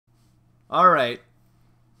Alright.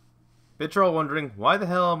 Bet you're all wondering, why the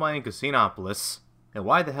hell am I in Casinopolis? And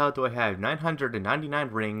why the hell do I have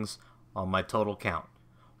 999 rings on my total count?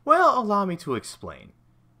 Well, allow me to explain.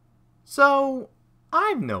 So,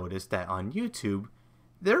 I've noticed that on YouTube,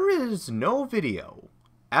 there is no video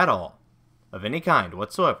at all, of any kind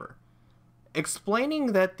whatsoever,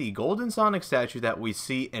 explaining that the Golden Sonic statue that we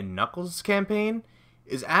see in Knuckles' campaign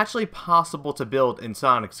is actually possible to build in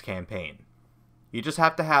Sonic's campaign. You just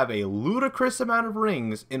have to have a ludicrous amount of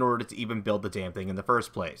rings in order to even build the damn thing in the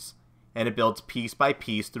first place. And it builds piece by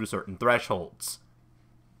piece through certain thresholds.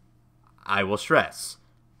 I will stress,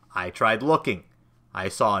 I tried looking. I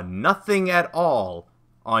saw nothing at all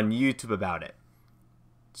on YouTube about it.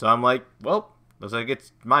 So I'm like, well, looks like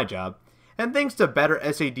it's my job. And thanks to Better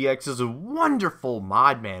SADX's wonderful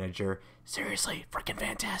mod manager, seriously, freaking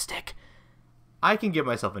fantastic, I can give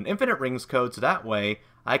myself an infinite rings code so that way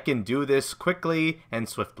I can do this quickly and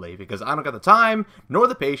swiftly, because I don't got the time nor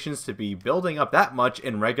the patience to be building up that much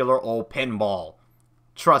in regular old pinball.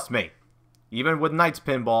 Trust me, even with Knight's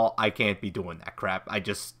pinball, I can't be doing that crap. I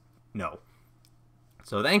just, no.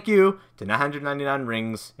 So thank you to 999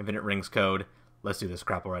 rings, infinite rings code. Let's do this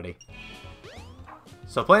crap already.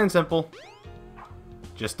 So plain and simple,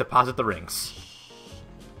 just deposit the rings.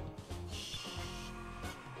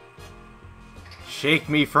 Shake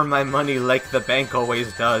me for my money like the bank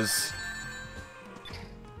always does.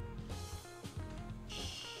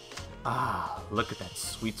 Ah, look at that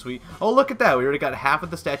sweet, sweet. Oh, look at that. We already got half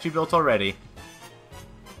of the statue built already.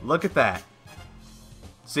 Look at that.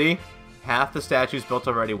 See? Half the statue's built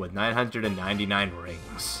already with 999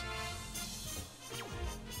 rings.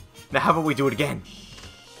 Now how about we do it again?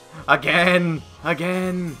 Again!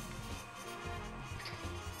 Again!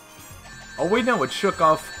 Oh wait, no, it shook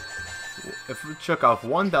off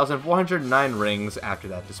 1,409 rings after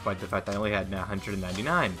that, despite the fact I only had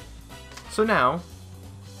 999. So now,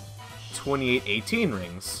 2818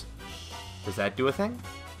 rings. Does that do a thing?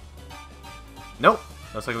 Nope.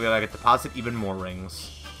 Looks like we gotta deposit even more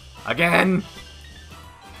rings. Again!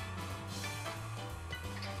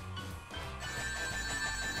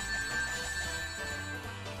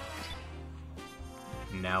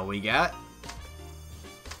 Now we got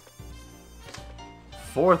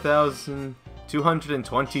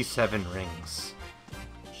 4,227 rings.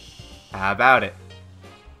 How about it?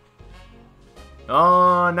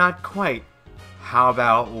 Oh, not quite. How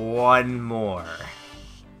about one more?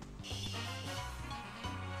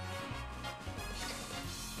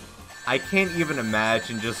 I can't even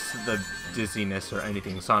imagine just the dizziness or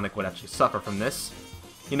anything Sonic would actually suffer from this.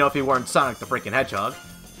 You know, if he weren't Sonic the freaking Hedgehog.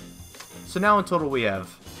 So now in total we have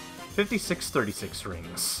 5636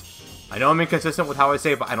 rings. I know I'm inconsistent with how I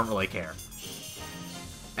say it, but I don't really care.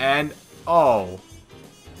 And, oh,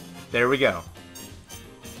 there we go.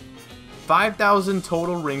 5,000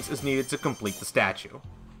 total rings is needed to complete the statue.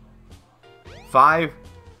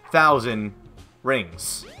 5,000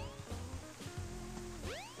 rings.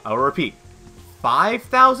 I'll repeat.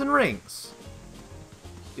 5,000 rings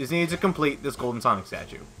is needed to complete this Golden Sonic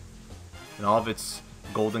statue. In all of its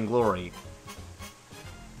golden glory.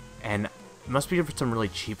 And it must be for some really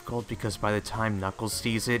cheap gold, because by the time Knuckles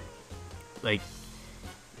sees it, like,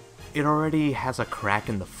 it already has a crack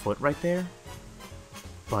in the foot right there.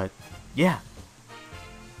 But, yeah.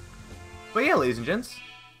 But yeah, ladies and gents,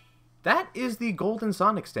 that is the Golden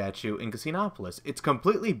Sonic statue in Casinopolis. It's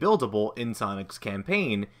completely buildable in Sonic's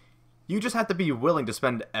campaign. You just have to be willing to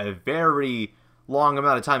spend a very long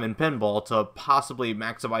amount of time in pinball to possibly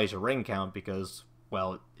maximize your ring count, because,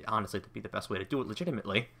 well, honestly, it'd be the best way to do it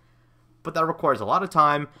legitimately. But that requires a lot of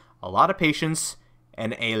time, a lot of patience,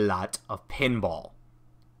 and a lot of pinball.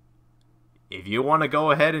 If you want to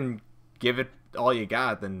go ahead and give it all you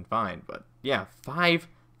got, then fine. But yeah,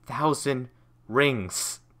 5,000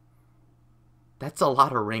 rings. That's a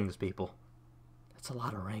lot of rings, people. That's a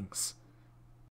lot of rings.